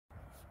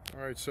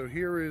All right, so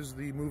here is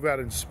the move-out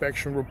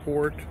inspection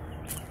report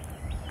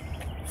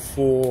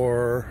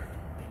for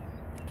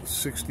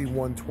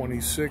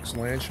 6126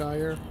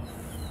 Lanshire.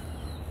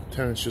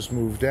 Tenants just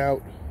moved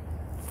out.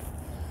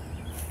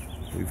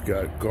 We've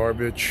got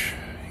garbage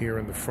here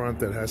in the front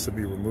that has to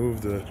be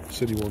removed. The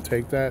city won't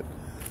take that.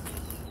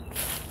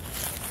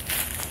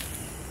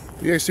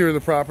 The exterior of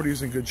the property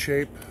is in good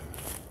shape.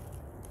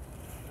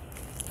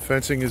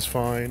 Fencing is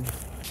fine.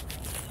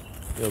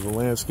 You have the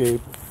landscape.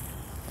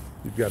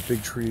 You've got a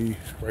big tree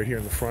right here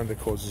in the front that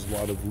causes a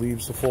lot of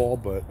leaves to fall,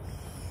 but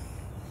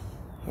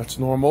that's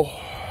normal.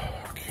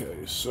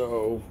 Okay,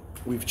 so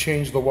we've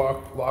changed the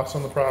locks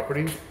on the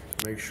property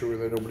to make sure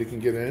that nobody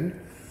can get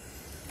in.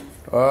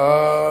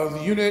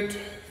 The unit,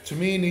 to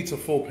me, needs a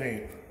full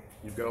paint.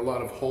 You've got a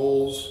lot of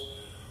holes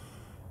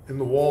in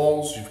the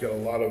walls. You've got a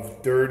lot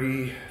of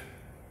dirty,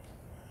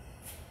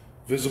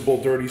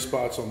 visible dirty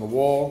spots on the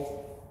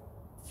wall.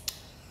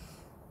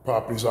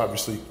 Property's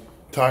obviously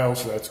tile,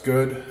 so that's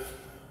good.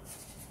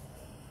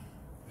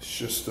 It's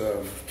just,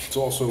 it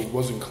also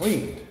wasn't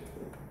cleaned,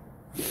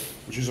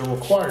 which is a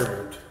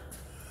requirement.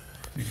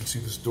 You can see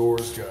this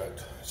door's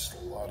got just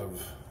a lot of,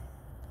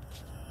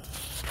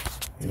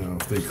 you know,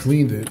 if they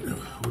cleaned it, it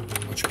would have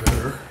been much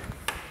better.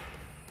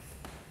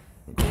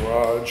 The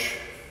garage.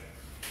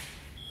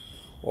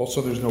 Also,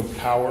 there's no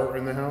power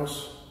in the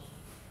house.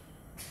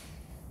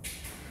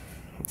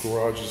 The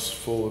garage is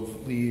full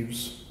of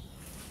leaves.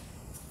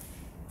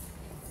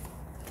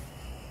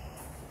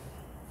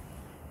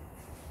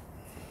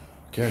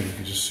 Again, you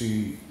can just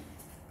see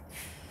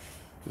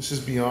this is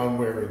beyond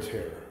wear and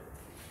tear.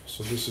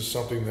 So this is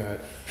something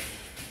that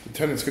the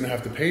tenant's going to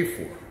have to pay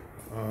for.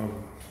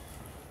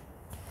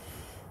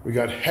 We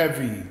got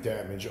heavy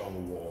damage on the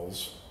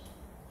walls.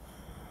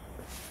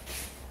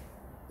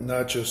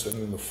 Not just,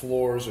 and then the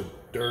floors are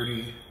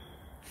dirty.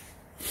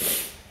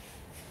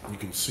 You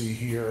can see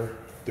here,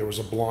 there was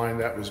a blind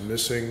that was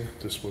missing.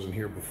 This wasn't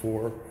here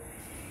before.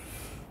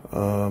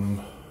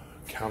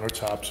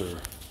 Countertops are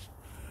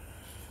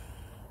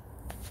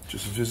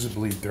just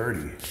visibly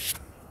dirty.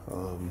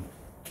 And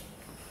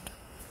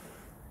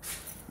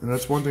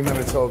that's one thing that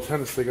I tell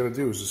tenants they gotta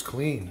do is just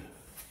clean.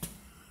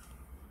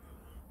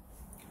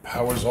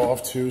 Power's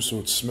off too, so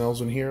it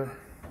smells in here.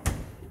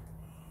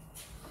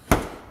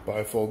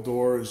 Bifold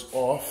door is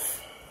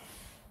off.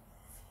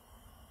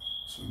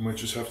 So we might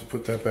just have to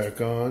put that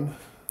back on.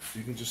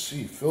 You can just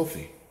see,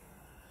 filthy.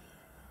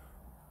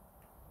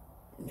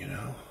 You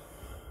know?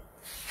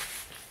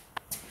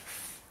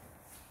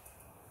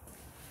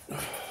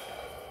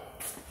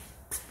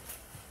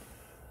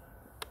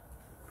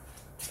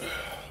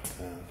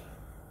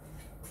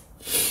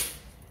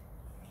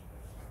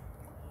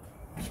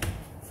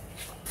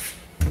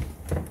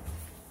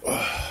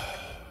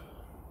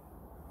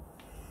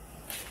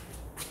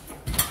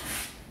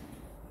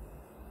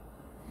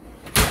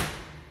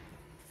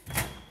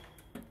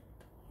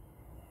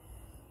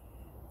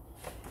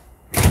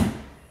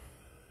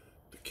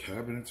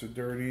 Cabinets are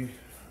dirty. You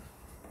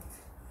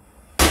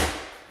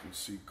can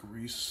see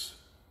grease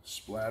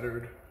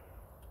splattered.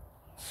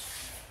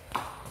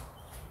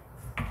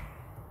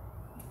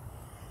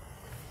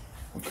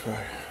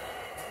 Okay.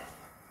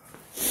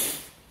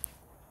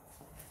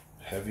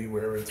 Heavy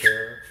wear and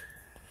tear.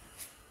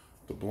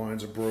 The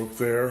blinds are broke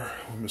there.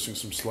 We're missing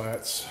some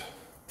slats.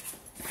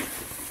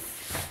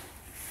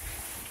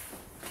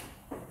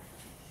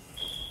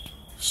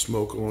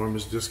 Smoke alarm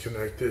is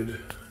disconnected.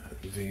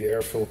 The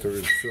air filter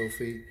is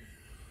filthy,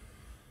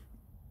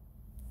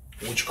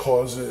 which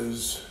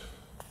causes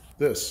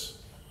this.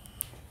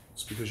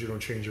 It's because you don't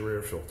change your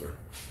air filter.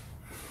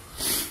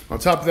 On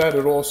top of that,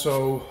 it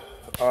also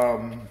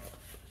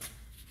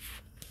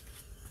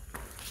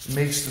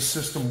makes the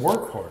system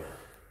work harder.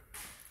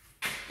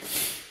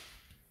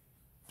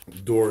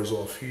 The door is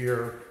off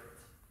here.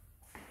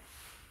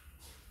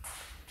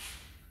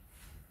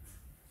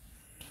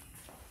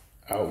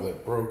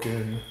 Outlet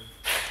broken.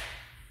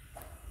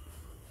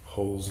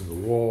 Holes in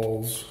the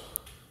walls.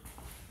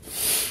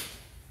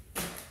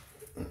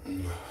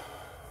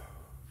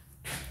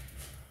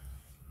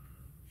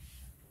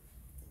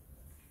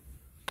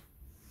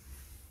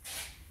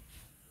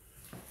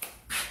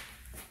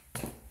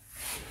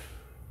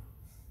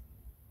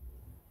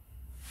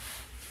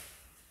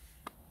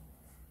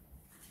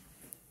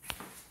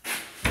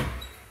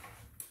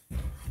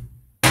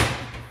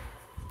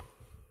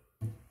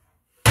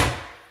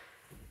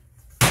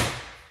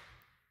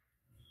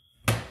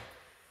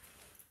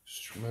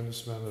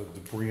 Tremendous amount of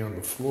debris on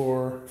the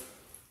floor.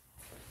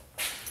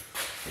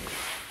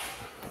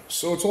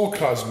 So it's all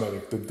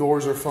cosmetic. The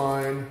doors are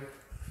fine.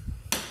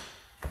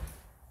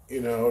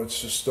 You know,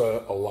 it's just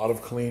a lot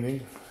of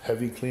cleaning,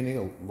 heavy cleaning,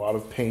 a lot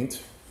of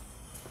paint.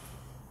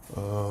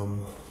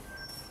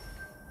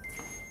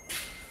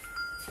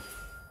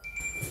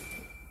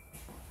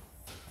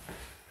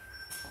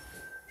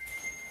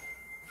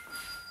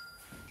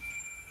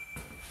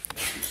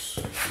 It's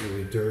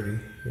really dirty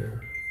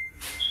here.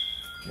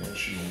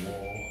 Gash in the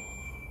wall.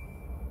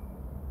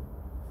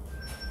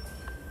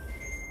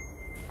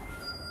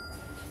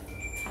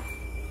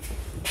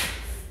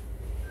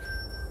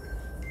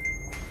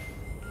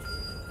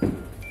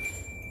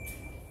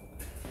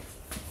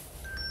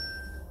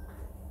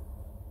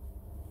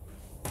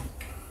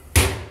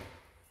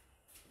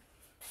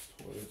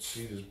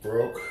 seat is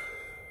broke.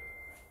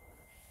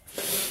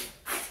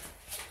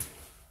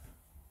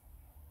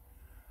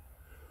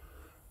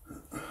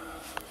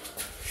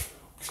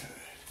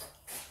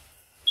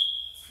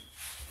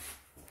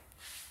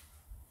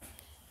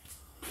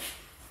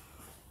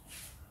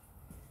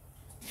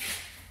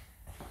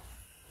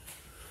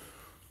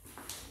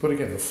 But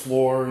again, the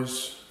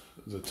floors,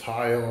 the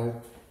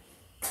tile,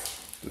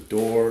 the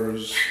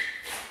doors,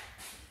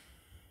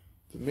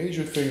 the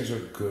major things are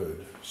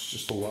good. It's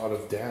just a lot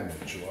of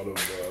damage, a lot of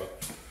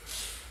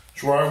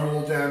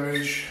drywall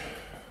damage,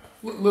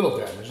 little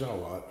damage, not a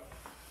lot.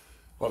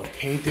 A lot of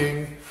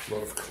painting, a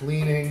lot of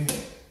cleaning.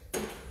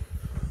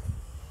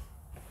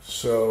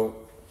 So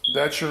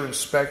that's your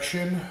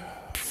inspection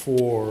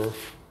for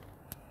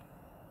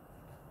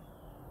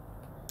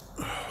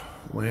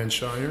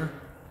Lanshire.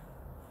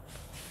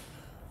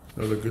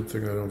 Another good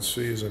thing I don't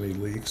see is any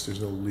leaks.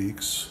 There's no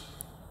leaks.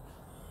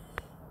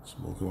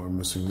 Smoke alarm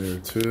missing there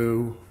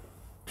too.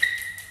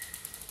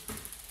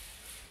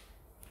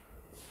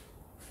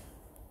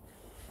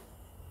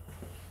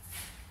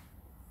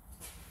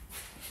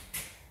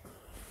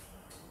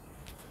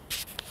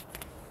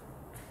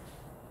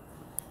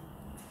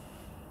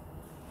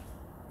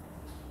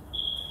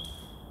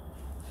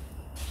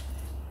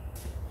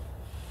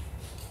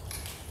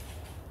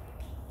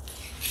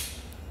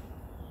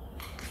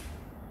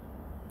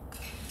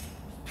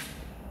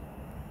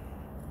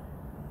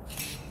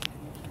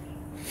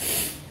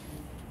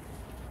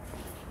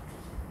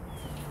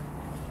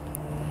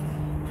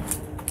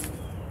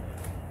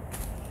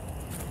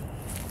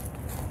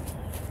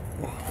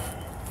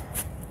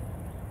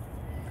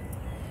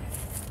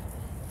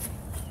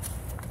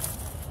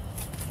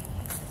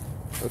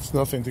 That's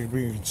nothing to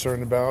be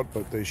concerned about,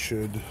 but they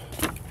should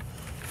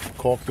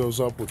caulk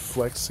those up with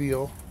Flex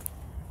Seal.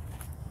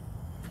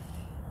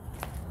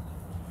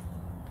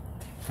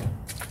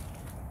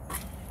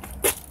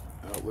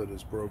 Outlet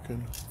is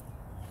broken.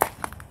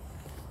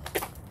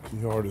 The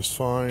yard is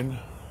fine.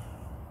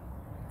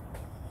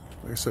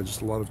 Like I said,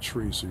 just a lot of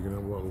trees, so you're gonna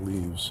have a lot of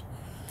leaves.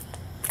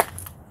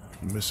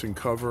 Missing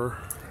cover.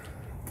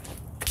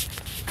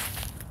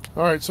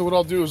 All right, so what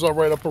I'll do is I'll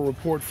write up a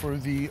report for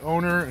the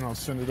owner and I'll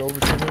send it over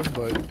to him,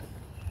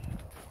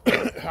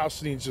 but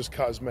house needs just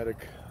cosmetic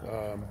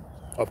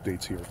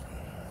updates here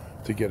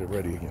to get it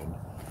ready again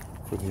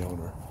for the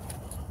owner.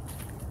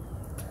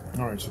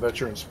 All right, so that's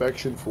your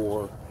inspection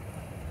for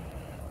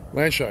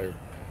Lanshire.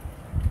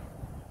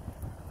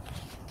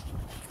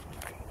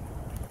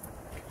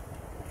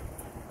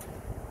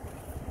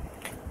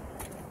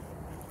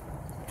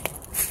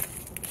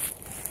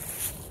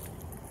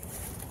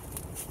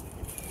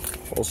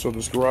 Also,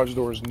 this garage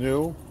door is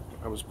new.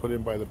 I was put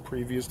in by the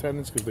previous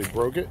tenants because they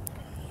broke it.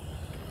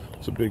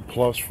 It's a big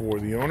plus for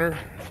the owner.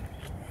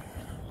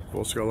 We've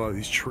also got a lot of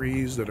these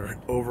trees that are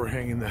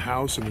overhanging the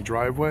house and the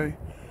driveway.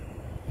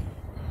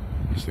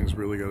 This thing's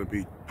really got to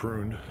be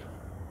pruned.